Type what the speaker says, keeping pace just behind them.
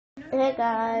Hey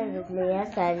guys, it's me,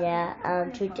 Asanya,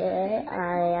 and today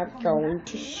I am going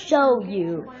to show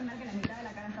you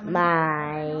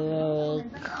my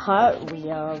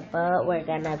cartwheel, but we're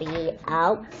gonna be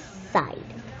outside.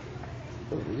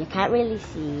 You can't really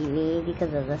see me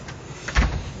because of the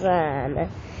sun,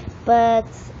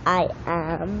 but I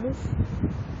am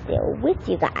still with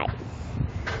you guys.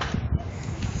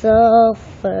 So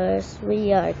first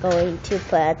we are going to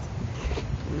put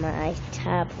my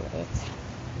tablet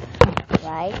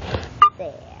right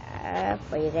there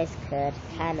for you guys could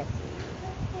kind of see.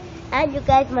 And you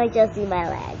guys might just see my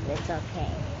legs, it's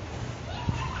okay.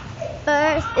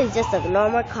 First is just a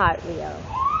normal cartwheel.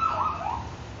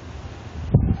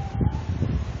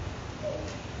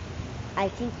 I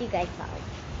think you guys saw it.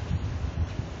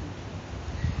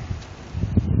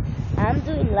 I'm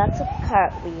doing lots of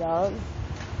cartwheels,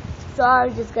 so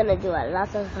I'm just gonna do a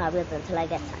lot of cartwheels until I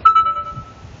get tired.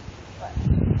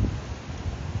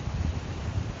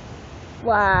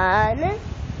 1,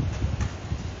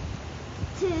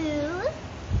 2,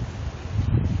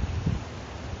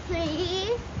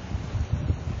 3,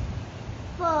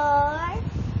 4,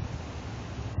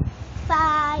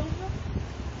 5,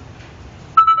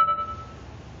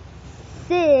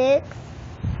 6,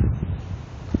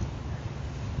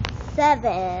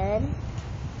 7,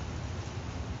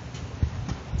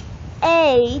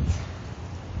 8,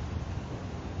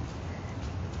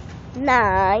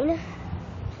 9,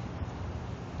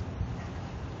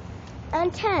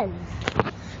 and 10.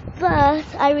 But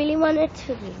I really wanted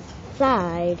to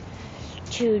decide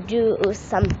to do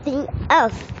something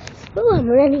else. Oh, I'm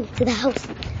running to the house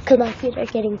because my feet are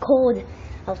getting cold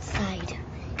outside.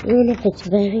 Even if it's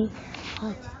very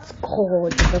hot, it's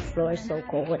cold. The floor is so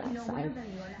cold outside.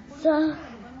 So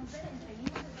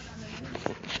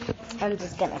I'm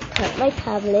just gonna put my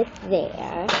tablet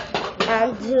there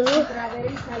and do this.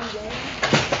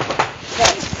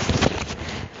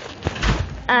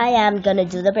 I am gonna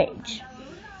do the bridge.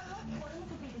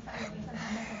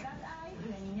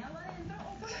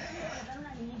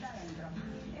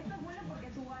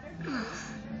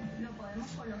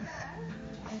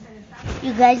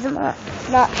 You guys might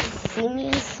not see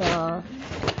me, so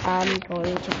I'm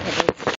going to put it